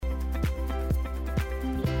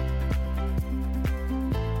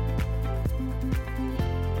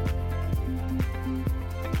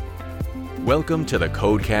Welcome to the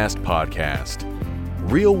Codecast podcast.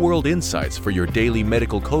 Real-world insights for your daily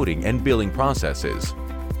medical coding and billing processes.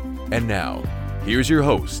 And now, here's your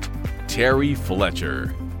host, Terry Fletcher.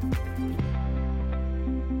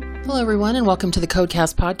 Hello, everyone, and welcome to the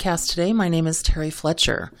Codecast podcast today. My name is Terry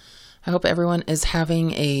Fletcher. I hope everyone is having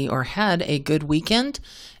had a good weekend,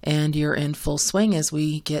 and you're in full swing as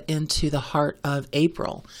we get into the heart of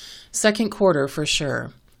April. Second quarter for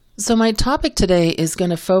sure. So my topic today is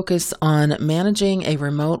going to focus on managing a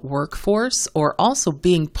remote workforce or also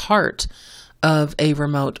being part of a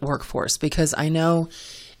remote workforce, because I know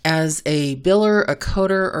as a biller, a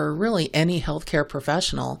coder, or really any healthcare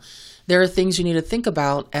professional, there are things you need to think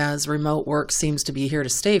about as remote work seems to be here to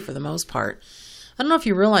stay for the most part. I don't know if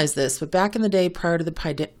you realize this, but back in the day prior to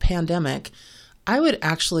the pandemic, I would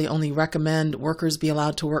actually only recommend workers be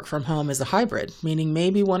allowed to work from home as a hybrid, meaning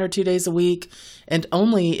maybe 1 or 2 days a week, and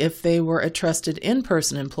only if they were a trusted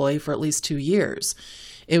in-person employee for at least 2 years.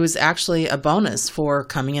 It was actually a bonus for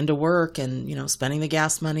coming into work and, spending the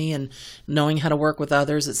gas money and knowing how to work with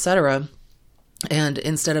others, etc. And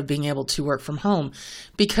instead of being able to work from home,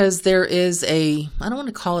 because there is I don't want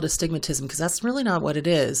to call it a stigmatism, because that's really not what it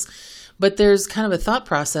is. But there's kind of a thought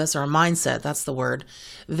process or a mindset, that's the word,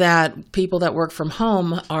 that people that work from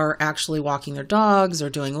home are actually walking their dogs or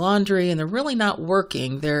doing laundry, and they're really not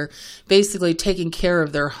working. They're basically taking care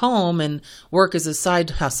of their home, and work is a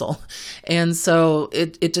side hustle. And so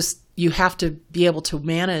you have to be able to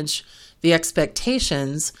manage the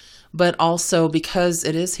expectations, but also because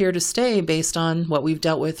it is here to stay based on what we've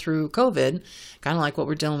dealt with through COVID, kind of like what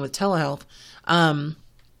we're dealing with telehealth.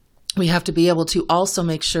 We have to be able to also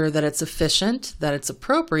make sure that it's efficient, that it's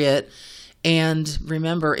appropriate. And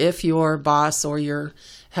remember, if your boss or your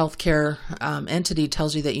healthcare entity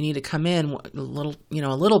tells you that you need to come in a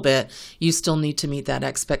little bit, you still need to meet that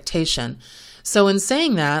expectation. So in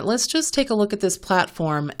saying that, let's just take a look at this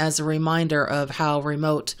platform as a reminder of how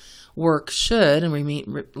remote work should,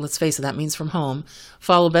 and let's face it, that means from home,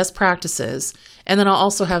 follow best practices. And then I'll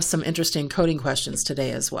also have some interesting coding questions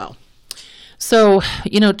today as well. So,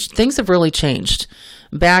 things have really changed.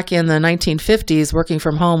 Back in the 1950s, working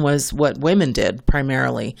from home was what women did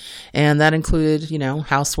primarily. And that included,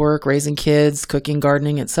 housework, raising kids, cooking,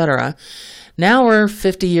 gardening, etc. Now we're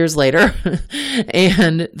 50 years later,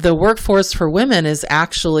 and the workforce for women is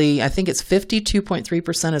actually, I think it's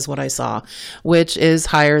 52.3% is what I saw, which is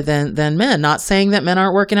higher than men. Not saying that men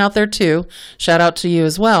aren't working out there too. Shout out to you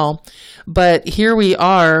as well. But here we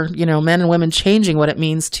are, men and women changing what it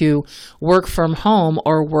means to work from home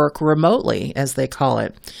or work remotely, as they call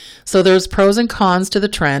it. So there's pros and cons to the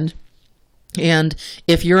trend. And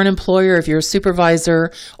if you're an employer, if you're a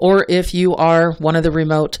supervisor, or if you are one of the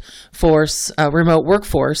remote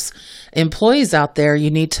workforce employees out there,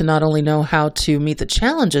 you need to not only know how to meet the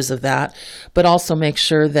challenges of that, but also make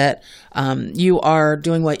sure that you are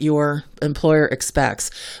doing what your employer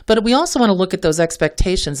expects. But we also want to look at those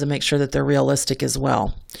expectations and make sure that they're realistic as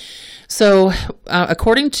well. So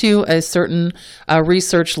according to a certain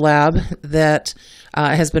research lab that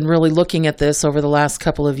has been really looking at this over the last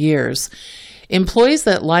couple of years, employees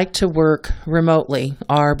that like to work remotely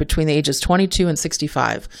are between the ages 22 and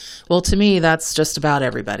 65. Well, to me, that's just about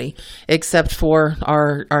everybody, except for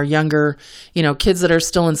our younger, kids that are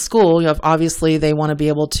still in school. Obviously, they want to be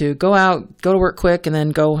able to go out, go to work quick, and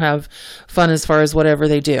then go have fun as far as whatever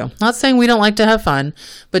they do. Not saying we don't like to have fun,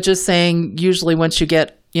 but just saying usually once you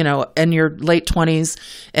get in your late 20s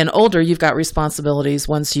and older, you've got responsibilities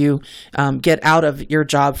once you get out of your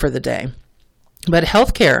job for the day. But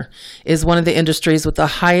healthcare is one of the industries with the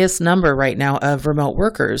highest number right now of remote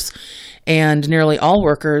workers. And nearly all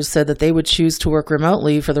workers said that they would choose to work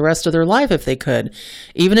remotely for the rest of their life if they could,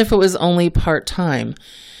 even if it was only part-time.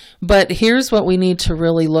 But here's what we need to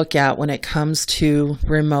really look at when it comes to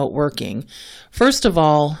remote working. First of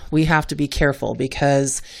all, we have to be careful,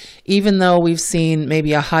 because even though we've seen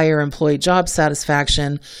maybe a higher employee job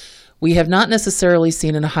satisfaction, we have not necessarily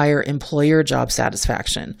seen a higher employer job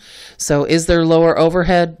satisfaction. So is there lower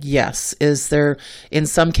overhead? Yes. Is there, in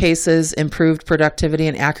some cases, improved productivity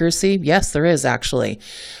and accuracy? Yes, there is actually.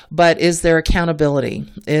 But is there accountability?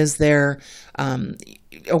 Is there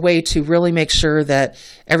a way to really make sure that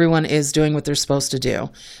everyone is doing what they're supposed to do?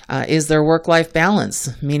 Is there work-life balance,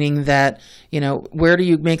 meaning that, where do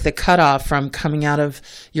you make the cutoff from coming out of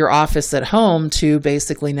your office at home to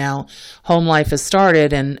basically now home life has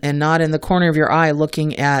started, and not in the corner of your eye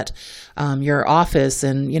looking at your office?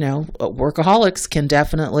 And, workaholics can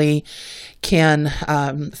definitely can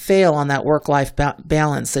fail on that work-life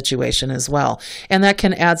balance situation as well. And that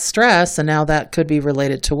can add stress, and now that could be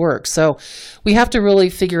related to work. So we have to really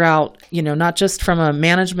figure out, not just from a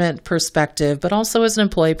management perspective, but also as an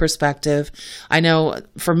employee perspective. I know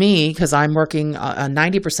for me, because I'm working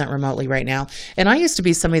 90% remotely right now, and I used to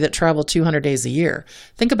be somebody that traveled 200 days a year.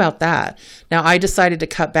 Think about that. Now, I decided to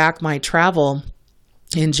cut back my travel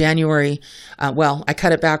in January. I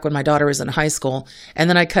cut it back when my daughter was in high school, and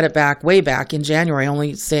then I cut it back way back in January,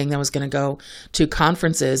 only saying I was going to go to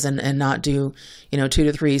conferences and not do, 2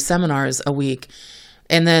 to 3 seminars a week.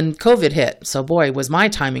 And then COVID hit. So boy, was my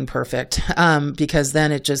timing perfect, because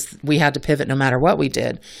then we had to pivot no matter what we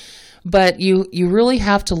did. But you really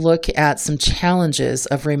have to look at some challenges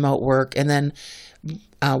of remote work, and then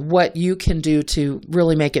what you can do to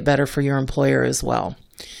really make it better for your employer as well.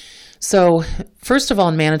 So first of all,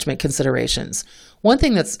 in management considerations, one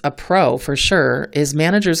thing that's a pro for sure is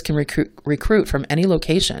managers can recruit from any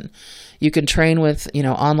location. You can train with,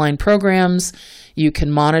 online programs. You can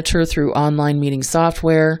monitor through online meeting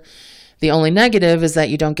software. The only negative is that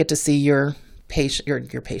you don't get to see your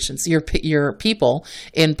people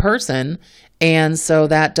in person. And so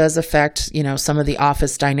that does affect, some of the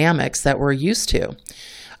office dynamics that we're used to.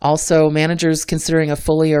 Also, managers considering a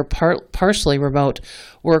fully or partially remote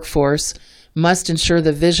workforce must ensure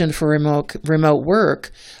the vision for remote work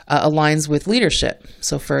aligns with leadership.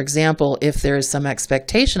 So, for example, if there is some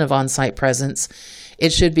expectation of on-site presence,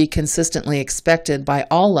 it should be consistently expected by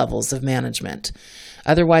all levels of management.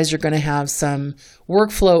 Otherwise, you're going to have some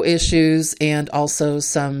workflow issues and also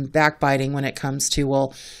some backbiting when it comes to,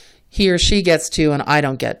 well, he or she gets to and I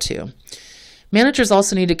don't get to. Managers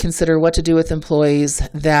also need to consider what to do with employees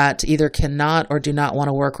that either cannot or do not want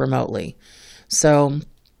to work remotely. So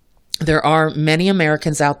there are many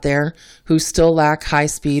Americans out there who still lack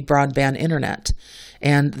high-speed broadband internet.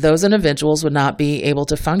 And those individuals would not be able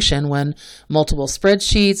to function when multiple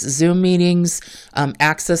spreadsheets, Zoom meetings,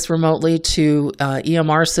 access remotely to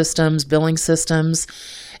EMR systems, billing systems,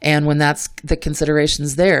 and when that's the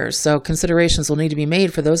considerations there. So considerations will need to be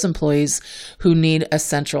made for those employees who need a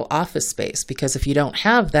central office space, because if you don't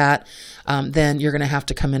have that, then you're going to have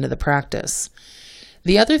to come into the practice.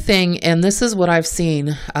 The other thing, and this is what I've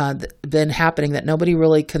seen been happening that nobody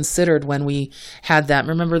really considered when we had that.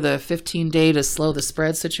 Remember the 15-day to slow the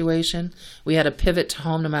spread situation? We had to pivot to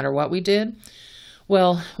home no matter what we did.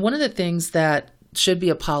 Well, one of the things that should be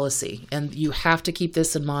a policy, and you have to keep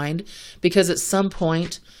this in mind, because at some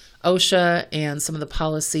point, OSHA and some of the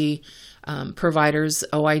policy providers,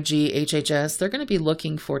 OIG, HHS, they're going to be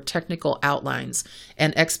looking for technical outlines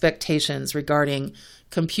and expectations regarding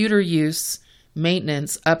computer use,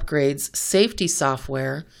 maintenance, upgrades, safety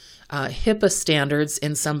software, HIPAA standards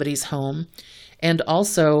in somebody's home, and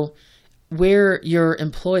also where your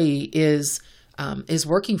employee is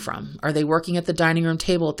working from. Are they working at the dining room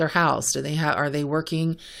table at their house? Are they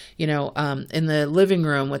working, in the living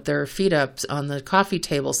room with their feet up on the coffee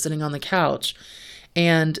table, sitting on the couch?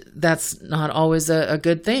 And that's not always a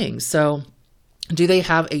good thing. So do they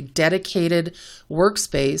have a dedicated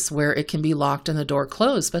workspace where it can be locked and the door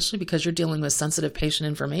closed, especially because you're dealing with sensitive patient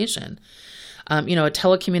information? A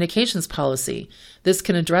telecommunications policy. This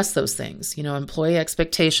can address those things. Employee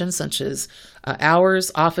expectations such as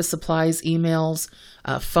hours, office supplies, emails,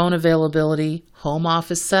 phone availability, home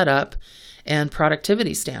office setup, and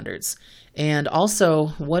productivity standards. And also,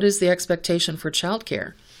 what is the expectation for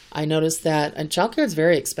childcare? I noticed that, and childcare is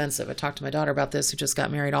very expensive. I talk to my daughter about this, who just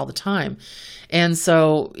got married all the time. And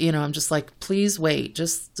so, I'm just like, please wait.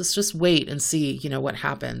 Just wait and see, what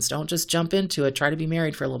happens. Don't just jump into it. Try to be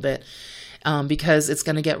married for a little bit, because it's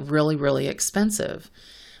going to get really, really expensive.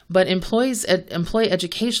 But employee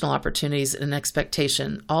educational opportunities and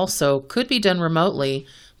expectation also could be done remotely,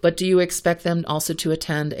 but do you expect them also to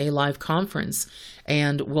attend a live conference?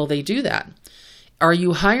 And will they do that? Are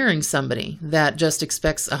you hiring somebody that just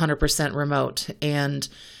expects 100% remote? And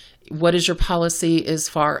what is your policy as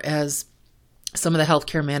far as some of the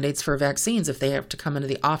healthcare mandates for vaccines, if they have to come into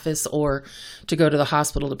the office or to go to the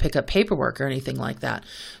hospital to pick up paperwork or anything like that?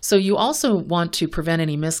 So you also want to prevent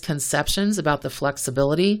any misconceptions about the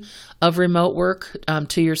flexibility of remote work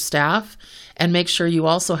to your staff, and make sure you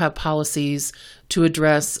also have policies to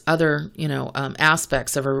address other,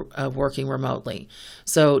 aspects of working remotely.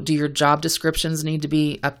 So do your job descriptions need to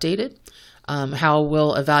be updated? How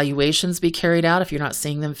will evaluations be carried out if you're not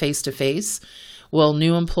seeing them face to face? Will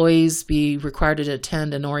new employees be required to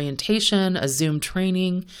attend an orientation, a Zoom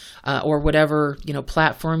training, or whatever,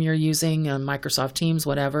 platform you're using, Microsoft Teams,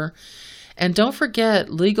 whatever? And don't forget,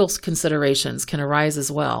 legal considerations can arise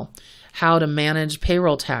as well. how to manage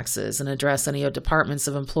payroll taxes and address any departments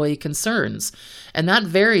of employee concerns. And that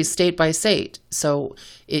varies state by state. So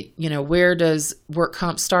where does work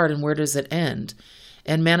comp start and where does it end?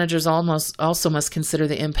 And managers also must consider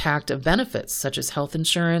the impact of benefits, such as health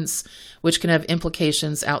insurance, which can have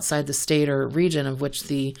implications outside the state or region of which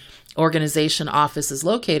the organization office is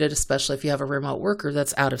located, especially if you have a remote worker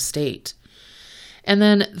that's out of state. And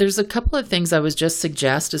then there's a couple of things I would just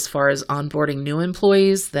suggest as far as onboarding new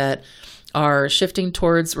employees that are shifting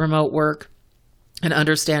towards remote work and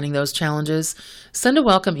understanding those challenges. Send a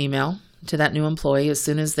welcome email to that new employee as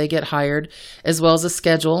soon as they get hired, as well as a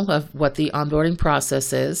schedule of what the onboarding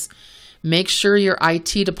process is. Make sure your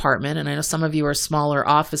IT department, and I know some of you are smaller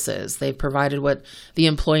offices, they've provided what the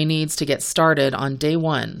employee needs to get started on day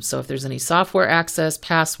one. So if there's any software access,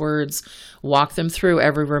 passwords, walk them through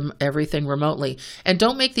everything remotely. And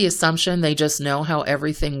don't make the assumption they just know how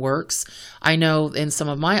everything works. I know in some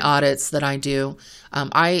of my audits that I do,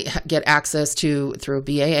 I get access to, through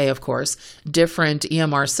BAA, of course, different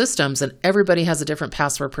EMR systems, and everybody has a different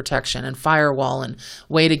password protection and firewall and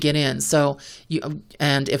way to get in.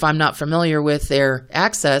 And if I'm not familiar with their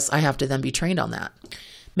access, I have to then be trained on that.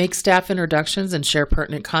 Make staff introductions and share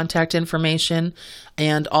pertinent contact information,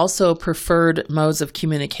 and also preferred modes of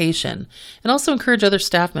communication. And also encourage other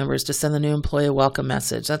staff members to send the new employee a welcome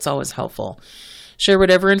message. That's always helpful. Share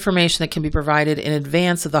whatever information that can be provided in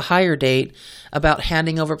advance of the hire date about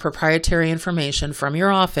handing over proprietary information from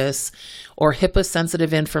your office or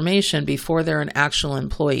HIPAA-sensitive information before they're an actual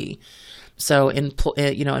employee. So,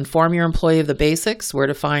 inform your employee of the basics, where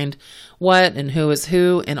to find what and who is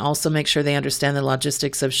who, and also make sure they understand the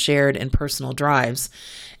logistics of shared and personal drives.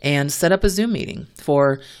 And set up a Zoom meeting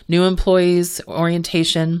for new employees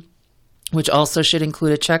orientation, which also should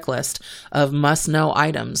include a checklist of must-know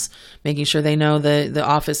items, making sure they know the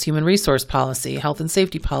office human resource policy, health and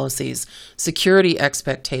safety policies, security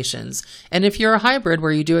expectations. And if you're a hybrid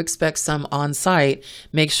where you do expect some on-site,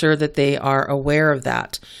 make sure that they are aware of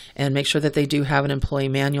that and make sure that they do have an employee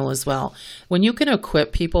manual as well. When you can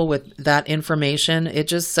equip people with that information, it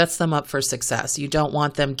just sets them up for success. You don't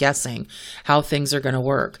want them guessing how things are going to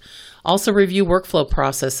work. Also review workflow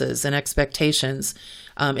processes and expectations.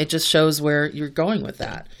 It just shows where you're going with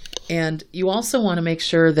that. And you also want to make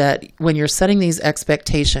sure that when you're setting these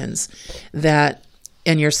expectations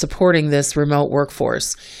and you're supporting this remote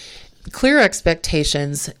workforce, clear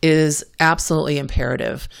expectations is absolutely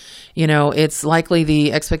imperative. It's likely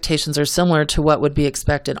the expectations are similar to what would be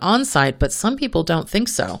expected on site, but some people don't think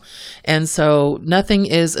so. And so nothing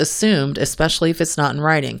is assumed, especially if it's not in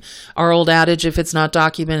writing. Our old adage, if it's not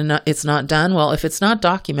documented, it's not done. Well, if it's not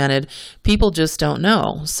documented, people just don't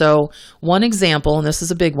know. So one example, and this is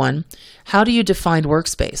a big one, how do you define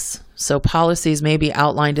workspace? So policies may be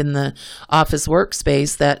outlined in the office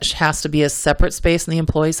workspace that has to be a separate space in the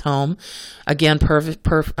employee's home. Again,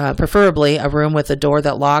 preferably a room with a door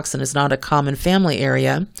that locks and is not a common family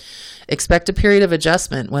area. Expect a period of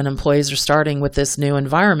adjustment when employees are starting with this new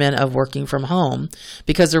environment of working from home,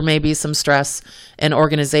 because there may be some stress and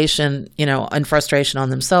organization, and frustration on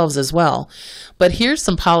themselves as well. But here's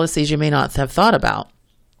some policies you may not have thought about.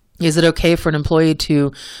 Is it okay for an employee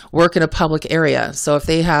to work in a public area? So if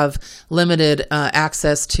they have limited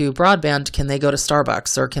access to broadband, can they go to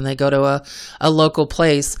Starbucks or can they go to a local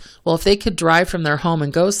place? Well, if they could drive from their home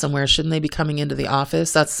and go somewhere, shouldn't they be coming into the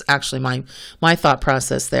office? That's actually my thought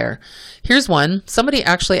process there. Here's one. Somebody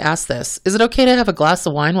actually asked this. Is it okay to have a glass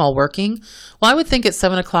of wine while working? Well, I would think at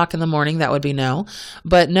 7 o'clock in the morning that would be no.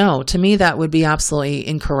 But no, to me that would be absolutely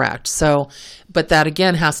incorrect. But that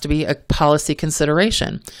again has to be a policy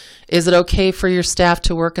consideration. Is it okay for your staff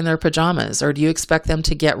to work in their pajamas, or do you expect them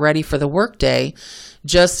to get ready for the workday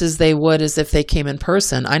just as they would as if they came in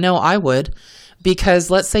person? I know I would, because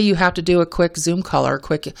let's say you have to do a quick Zoom call or a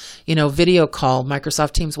quick, video call,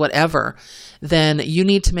 Microsoft Teams, whatever, then you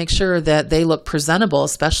need to make sure that they look presentable,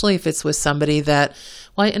 especially if it's with somebody that,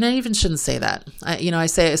 and I even shouldn't say that. I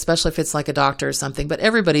say especially if it's like a doctor or something, but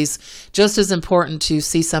everybody's just as important to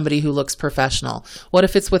see somebody who looks professional. What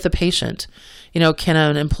if it's with a patient? Can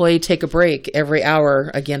an employee take a break every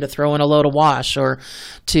hour, again, to throw in a load of wash or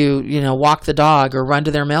to, walk the dog or run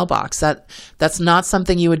to their mailbox? That's not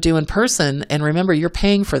something you would do in person. And remember, you're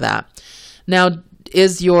paying for that. Now,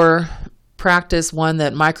 is your practice one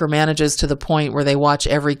that micromanages to the point where they watch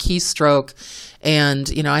every keystroke? And,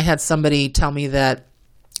 I had somebody tell me that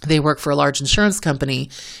they work for a large insurance company,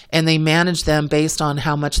 and they manage them based on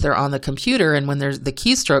how much they're on the computer. And when the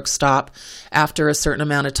keystrokes stop after a certain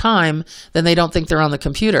amount of time, then they don't think they're on the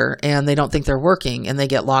computer and they don't think they're working, and they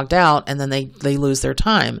get logged out, and then they lose their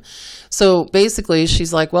time. So basically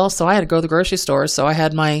she's like, well, so I had to go to the grocery store. So I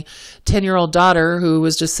had my 10-year-old daughter who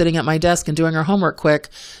was just sitting at my desk and doing her homework quick.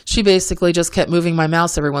 She basically just kept moving my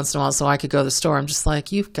mouse every once in a while so I could go to the store. I'm just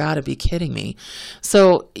like, you've got to be kidding me.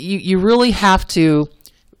 So you really have to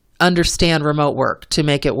understand remote work to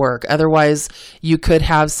make it work. Otherwise, you could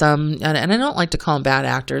have some, and I don't like to call them bad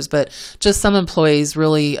actors, but just some employees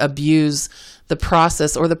really abuse the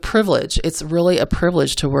process or the privilege. It's really a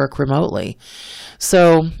privilege to work remotely.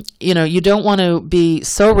 So, you don't want to be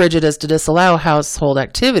so rigid as to disallow household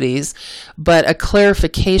activities, but a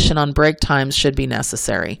clarification on break times should be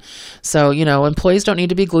necessary. So, employees don't need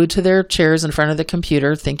to be glued to their chairs in front of the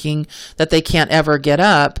computer thinking that they can't ever get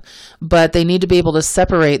up, but they need to be able to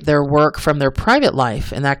separate their work from their private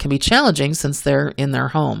life, and that can be challenging since they're in their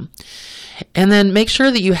home. And then make sure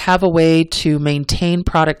that you have a way to maintain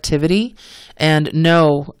productivity and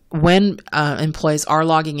know when employees are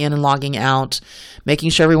logging in and logging out, making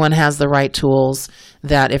sure everyone has the right tools,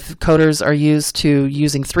 that if coders are used to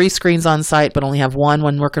using 3 screens on site but only have one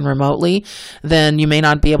when working remotely, then you may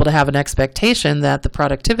not be able to have an expectation that the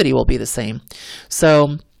productivity will be the same.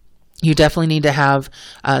 So you definitely need to have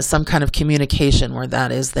some kind of communication where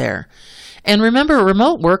that is there. And remember,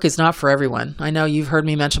 remote work is not for everyone. I know you've heard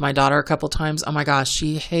me mention my daughter a couple times. Oh my gosh,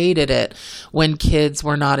 she hated it when kids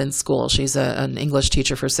were not in school. She's an English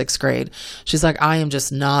teacher for 6th grade. She's like, I am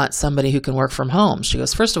just not somebody who can work from home. She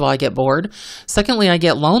goes, first of all, I get bored. Secondly, I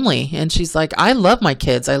get lonely. And she's like, I love my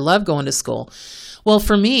kids. I love going to school. Well,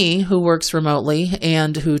 for me, who works remotely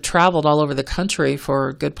and who traveled all over the country for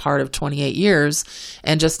a good part of 28 years,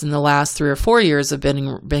 and just in the last 3 or 4 years of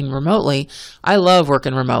being remotely, I love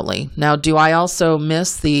working remotely. Now, do I also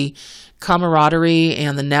miss the camaraderie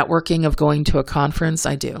and the networking of going to a conference?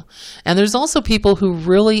 I do. And there's also people who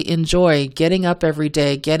really enjoy getting up every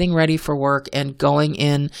day, getting ready for work, and going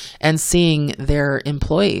in and seeing their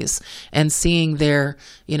employees and seeing their,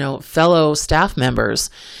 fellow staff members.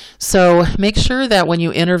 So make sure that when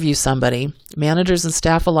you interview somebody, managers and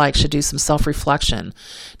staff alike should do some self-reflection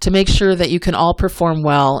to make sure that you can all perform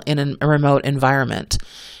well in a remote environment.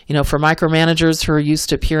 For micromanagers who are used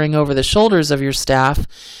to peering over the shoulders of your staff,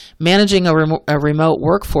 managing a remote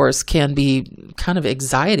workforce can be kind of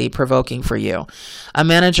anxiety provoking for you. A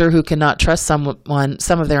manager who cannot trust some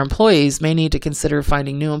of their employees may need to consider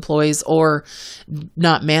finding new employees or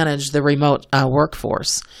not manage the remote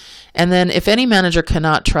workforce. And then if any manager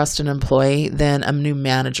cannot trust an employee, then a new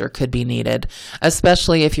manager could be needed,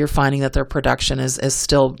 especially if you're finding that their production is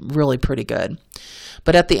still really pretty good.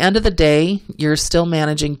 But at the end of the day, you're still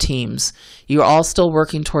managing teams. You're all still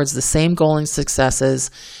working towards the same goal and successes,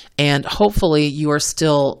 and hopefully you are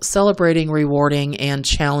still celebrating, rewarding, and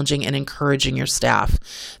challenging and encouraging your staff.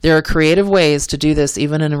 There are creative ways to do this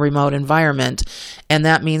even in a remote environment, and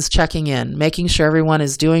that means checking in, making sure everyone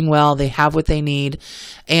is doing well, they have what they need,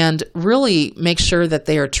 and really make sure that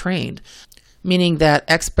they are trained, meaning that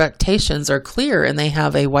expectations are clear and they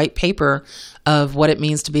have a white paper of what it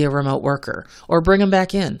means to be a remote worker, or bring them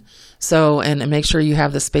back in. So, and make sure you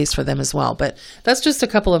have the space for them as well. But that's just a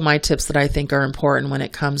couple of my tips that I think are important when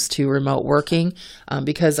it comes to remote working,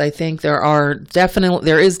 because I think there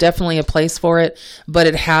is definitely a place for it, but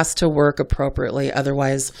it has to work appropriately.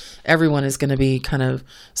 Otherwise, everyone is going to be kind of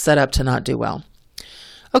set up to not do well.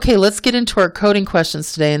 Okay, let's get into our coding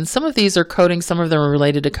questions today. And some of these are coding, some of them are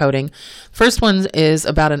related to coding. First one is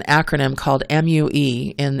about an acronym called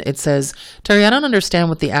MUE. And it says, Terry, I don't understand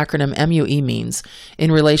what the acronym MUE means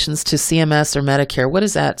in relations to CMS or Medicare. What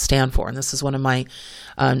does that stand for? And this is one of my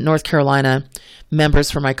North Carolina members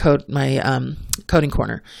for my coding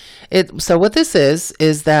corner. So what this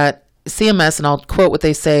is that CMS, and I'll quote what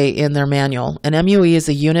they say in their manual, an MUE is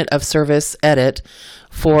a unit of service edit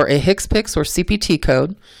for a HCPCS or CPT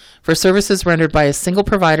code for services rendered by a single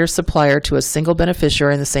provider supplier to a single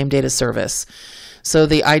beneficiary in the same data service. So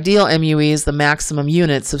the ideal MUE is the maximum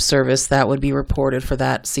units of service that would be reported for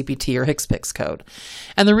that CPT or HCPCS code.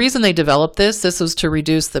 And the reason they developed this was to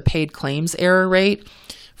reduce the paid claims error rate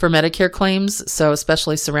for Medicare claims, so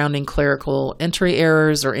especially surrounding clerical entry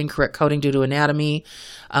errors or incorrect coding due to anatomy,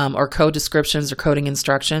 or code descriptions or coding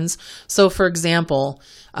instructions. So for example,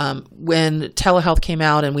 when telehealth came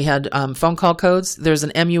out and we had phone call codes, there's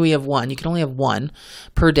an MUE of 1. You can only have 1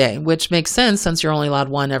 per day, which makes sense since you're only allowed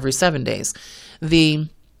 1 every 7 days. The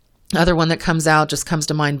Other one that comes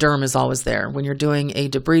to mind, derm is always there. When you're doing a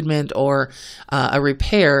debridement or a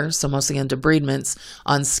repair, so mostly in debridements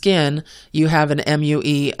on skin, you have an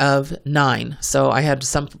MUE of 9. So I had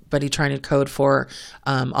somebody trying to code for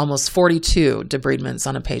almost 42 debridements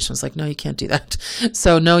on a patient. It's like, no, you can't do that.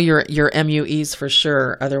 So know your MUEs for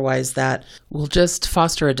sure. Otherwise, that will just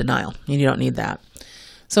foster a denial, and you don't need that.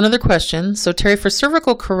 So another question. So Terry, for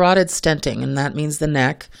cervical carotid stenting, and that means the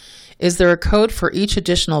neck, is there a code for each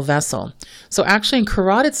additional vessel? So actually in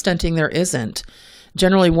carotid stenting, there isn't.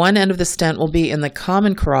 Generally, one end of the stent will be in the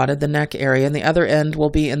common carotid, the neck area, and the other end will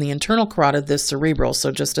be in the internal carotid, the cerebral,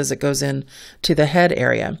 so just as it goes in to the head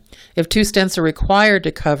area. If 2 stents are required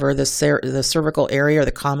to cover the cervical area or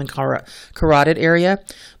the common carotid area,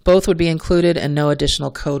 both would be included and no additional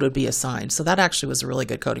code would be assigned. So that actually was a really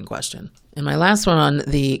good coding question. And my last one on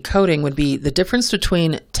the coding would be the difference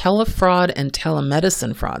between telefraud and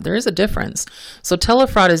telemedicine fraud. There is a difference. So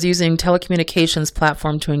telefraud is using telecommunications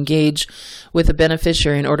platform to engage with a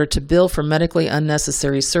beneficiary in order to bill for medically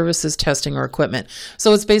unnecessary services, testing, or equipment.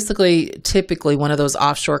 So it's basically typically one of those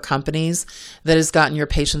offshore companies that has gotten your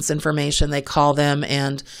patient's information. They call them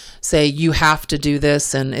and say, you have to do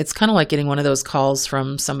this. And it's kind of like getting one of those calls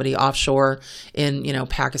from somebody offshore in,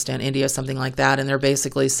 Pakistan, India, something like that. And they're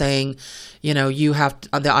basically saying, you have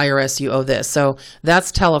the IRS, you owe this. So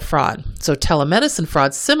that's telefraud. So telemedicine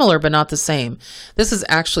fraud, similar but not the same. This is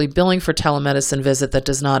actually billing for telemedicine visit that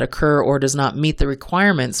does not occur or does not meet the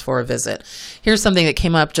requirements for a visit. Here's something that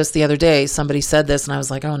came up just the other day. Somebody said this and I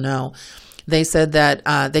was like, oh no. They said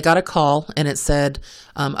that they got a call and it said,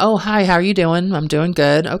 oh, hi, how are you doing? I'm doing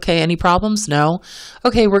good. Okay, any problems? No.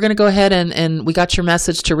 Okay, we're going to go ahead and we got your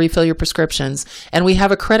message to refill your prescriptions. And we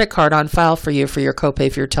have a credit card on file for your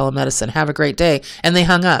copay for your telemedicine. Have a great day. And they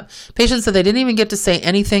hung up. Patient said they didn't even get to say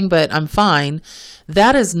anything but I'm fine.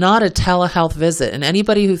 That is not a telehealth visit. And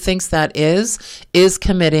anybody who thinks that is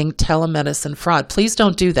committing telemedicine fraud. Please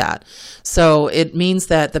don't do that. So it means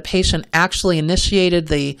that the patient actually initiated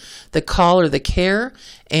the call or the care,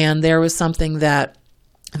 and there was something that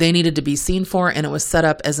they needed to be seen for, and it was set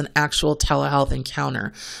up as an actual telehealth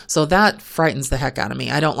encounter. So that frightens the heck out of me.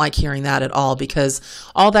 I don't like hearing that at all, because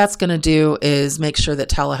all that's going to do is make sure that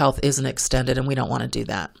telehealth isn't extended, and we don't want to do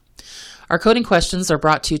that. Our coding questions are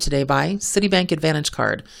brought to you today by Citibank Advantage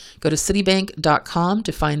Card. Go to citibank.com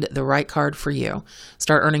to find the right card for you.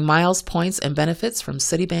 Start earning miles, points, and benefits from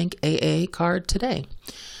Citibank AA card today.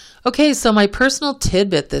 Okay, so my personal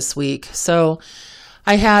tidbit this week. So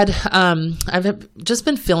I've just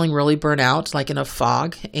been feeling really burnt out, like in a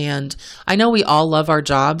fog. And I know we all love our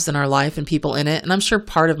jobs and our life and people in it. And I'm sure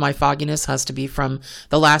part of my fogginess has to be from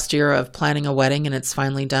the last year of planning a wedding and it's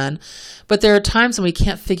finally done. But there are times when we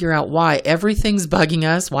can't figure out why everything's bugging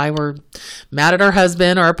us, why we're mad at our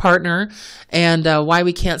husband or our partner, and why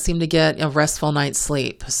we can't seem to get a restful night's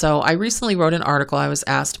sleep. So I recently wrote an article. I was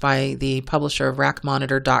asked by the publisher of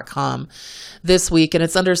rackmonitor.com this week, and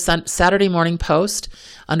it's under Saturday Morning Post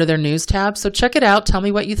under their news tab. So check it out. Tell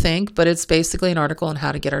me what you think. But it's basically an article on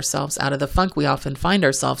how to get ourselves out of the funk we often find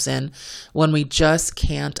ourselves in when we just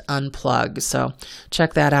can't unplug. So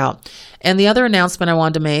check that out. And the other announcement I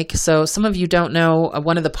wanted to make, so some of you don't know,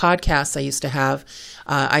 one of the podcasts I used to have,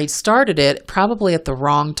 I started it probably at the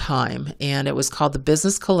wrong time, and it was called the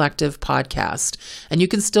Business Collective Podcast. And you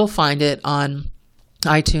can still find it on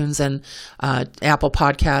iTunes and Apple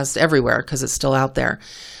Podcasts, everywhere, because it's still out there.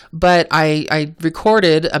 But I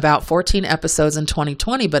recorded about 14 episodes in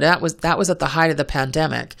 2020, but that was at the height of the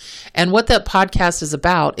pandemic. And what that podcast is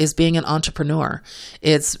about is being an entrepreneur.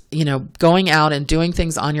 It's, going out and doing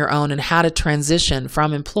things on your own and how to transition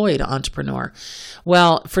from employee to entrepreneur.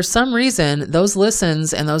 Well, for some reason, those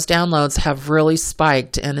listens and those downloads have really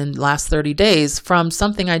spiked. And in the last 30 days, from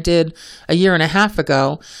something I did a year and a half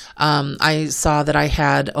ago, I saw that I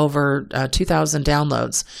had over 2,000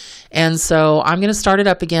 downloads. And so I'm going to start it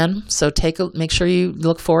up again. So make sure you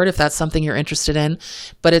look for it if that's something you're interested in.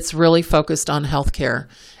 But it's really focused on healthcare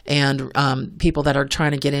and people that are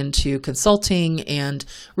trying to get into consulting and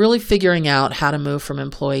really figuring out how to move from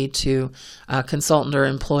employee to consultant or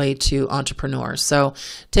employee to entrepreneur. So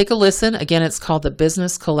take a listen. Again, it's called the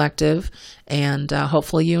Business Collective, and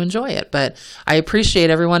hopefully you enjoy it. But I appreciate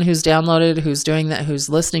everyone who's downloaded, who's doing that, who's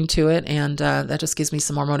listening to it, and that just gives me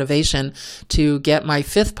some more motivation to get my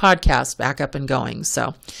 5th podcast back up and going.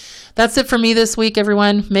 So that's it for me this week,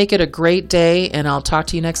 everyone. Make it a great day, and I'll talk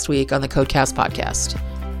to you next week on the Codecast podcast.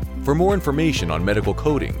 For more information on medical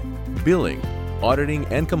coding, billing, auditing,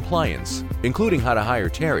 and compliance, including how to hire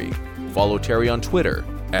Terry, follow Terry on Twitter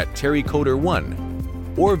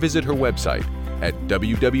 @TerryCoder1 or visit her website at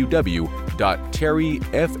www.terrycoder1.com.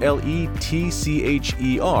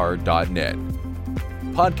 www.terryfletcher.net.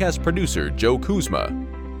 Podcast producer Joe Kuzma.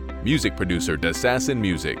 Music producer Dassassin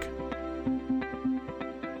Music.